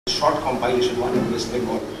short compilation, one in West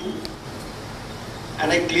Bengal too.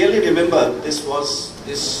 And I clearly remember this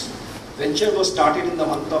venture was started in the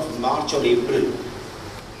month of March or April,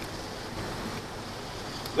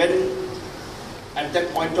 when at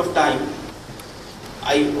that point of time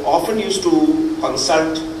I often used to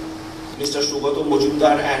consult Mr. Sugato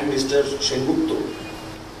Mojumdar and Mr. Sengupto,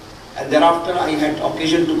 and thereafter I had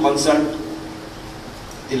occasion to consult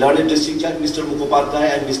the learned district judge Mr.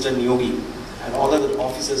 Mukhopadhyay and Mr. Niyogi and all other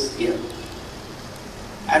officers here.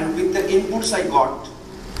 And with the inputs I got,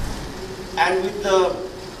 and with the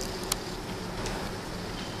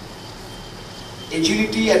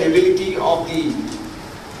agility and ability of the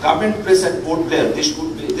government press at Port Blair, this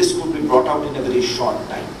could be brought out in a very short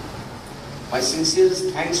time. My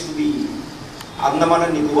sincerest thanks to the Andaman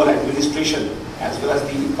and Nicobar administration, as well as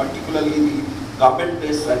particularly the government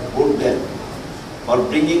press at Port Blair, for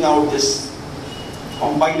bringing out this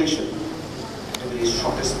compilation at a very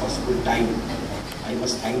shortest possible time. I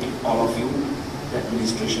must thank all of you, the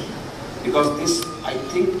administration, because this, I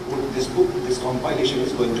think, this compilation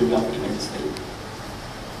is going to be of immense help.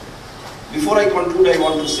 Before I conclude, I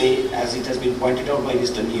want to say, as it has been pointed out by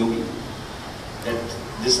Mr. Niyogi, that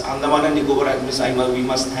this Andaman and Nicobar administration, we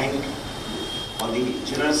must thank for the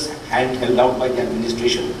generous hand held out by the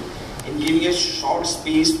administration in giving a short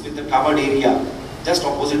space with the covered area just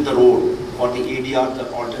opposite the road for the ADR,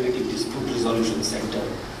 the Alternative Dispute Resolution Center,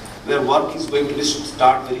 where work is going to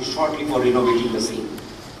start very shortly for renovating the same.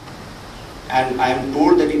 And I am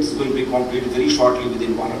told that it is going to be completed very shortly,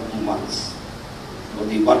 within 1 or 2 months. So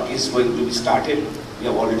the work is going to be started. We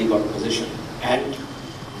have already got possession. And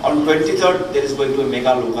on 23rd, there is going to be a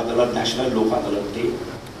Mega Lok Adalat, National Lok Adalat Day.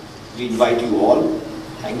 We invite you all.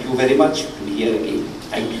 Thank you very much to be here again.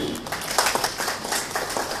 Thank you.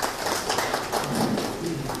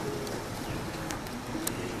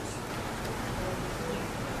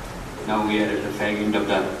 Now we are at the fag end of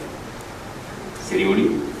the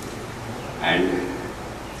ceremony, and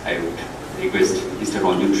I would request Mr.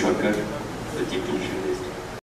 Ranjan Sarkar, the Chief Judicial Magistrate.